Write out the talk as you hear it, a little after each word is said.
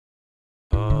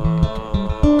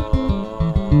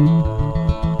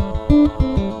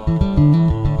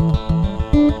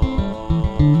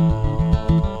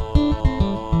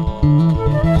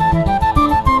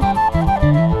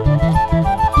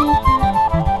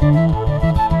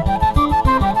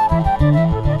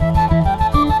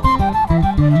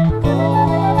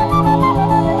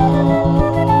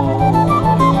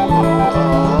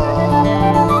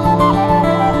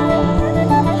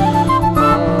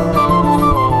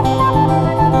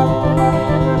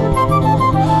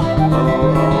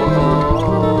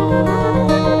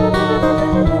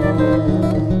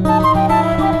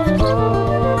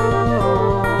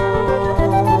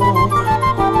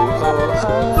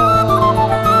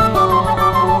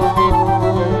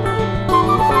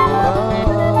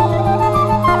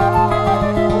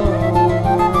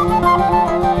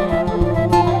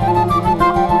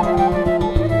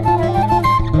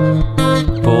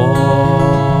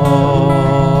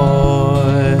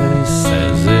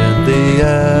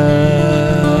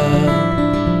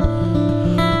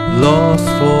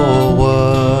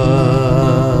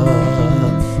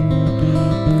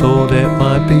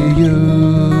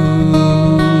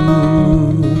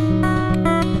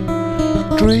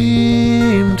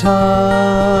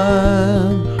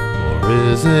time, or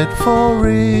is it for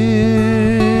real?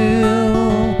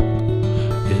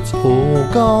 It's all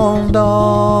gone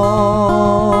dark,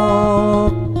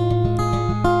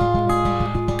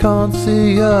 can't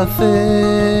see a thing.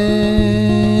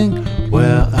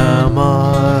 Where am I?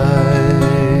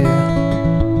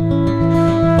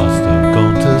 Must have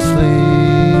gone to sleep.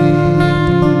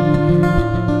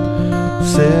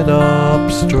 Sit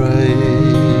up straight.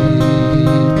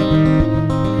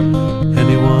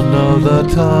 Anyone know the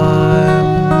time?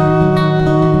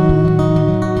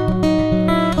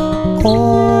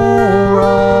 Alright,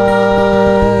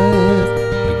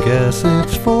 I guess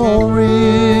it's for real.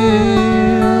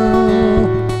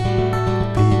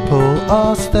 People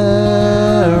are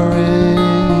staring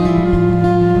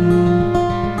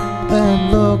and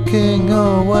looking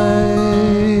away.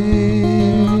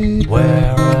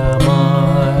 Where am I?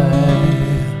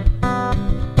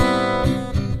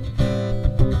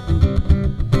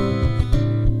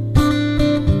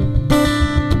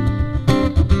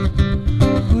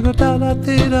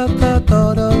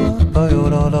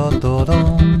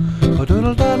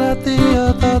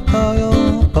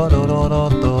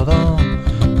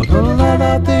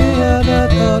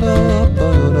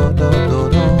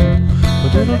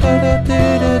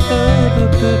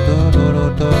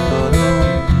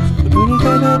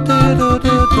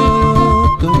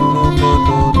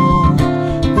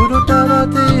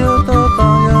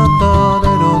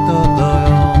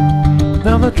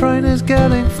 Now the train is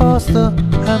getting faster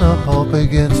and her heart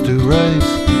begins to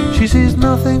race. She sees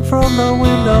nothing from the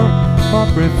window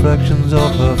but reflections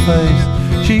of her face.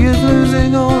 She is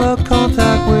losing all her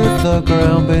contact with the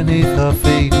ground beneath her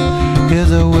feet.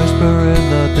 Hears a whisper in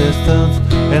the distance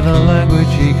in a language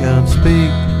she can't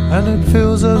speak, and it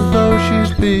feels as though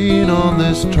she's been on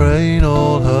this train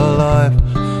all her life.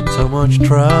 So much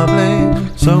travelling,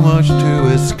 so much to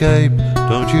escape,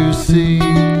 don't you see?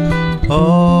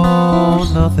 Oh,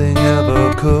 nothing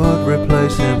ever could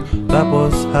replace him, that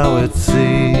was how it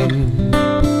seemed.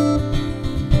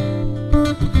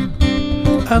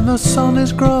 And the sun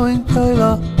is growing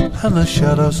paler, and the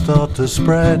shadows start to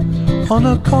spread on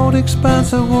a cold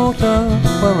expanse of water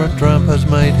where a tramp has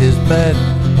made his bed.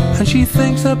 And she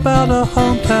thinks about her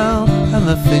hometown and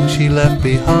the things she left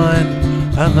behind,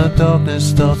 and the darkness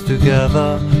starts to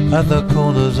gather at the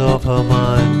corners of her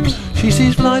mind. She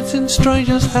sees lights in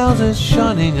strangers' houses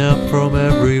shining out from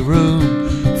every room,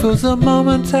 feels the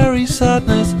momentary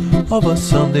sadness of a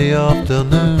Sunday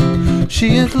afternoon.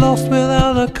 She is lost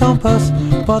without a compass,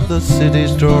 but the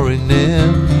city's drawing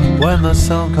near. When the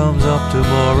sun comes up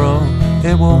tomorrow,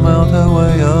 it will melt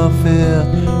away her fear,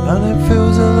 and it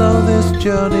feels as though this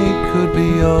journey could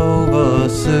be over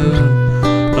soon.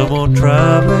 No more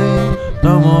travelling,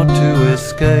 no more to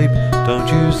escape, don't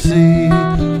you see?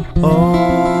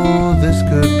 Oh, this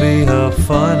could be her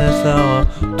finest hour,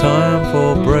 time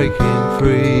for breaking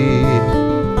free.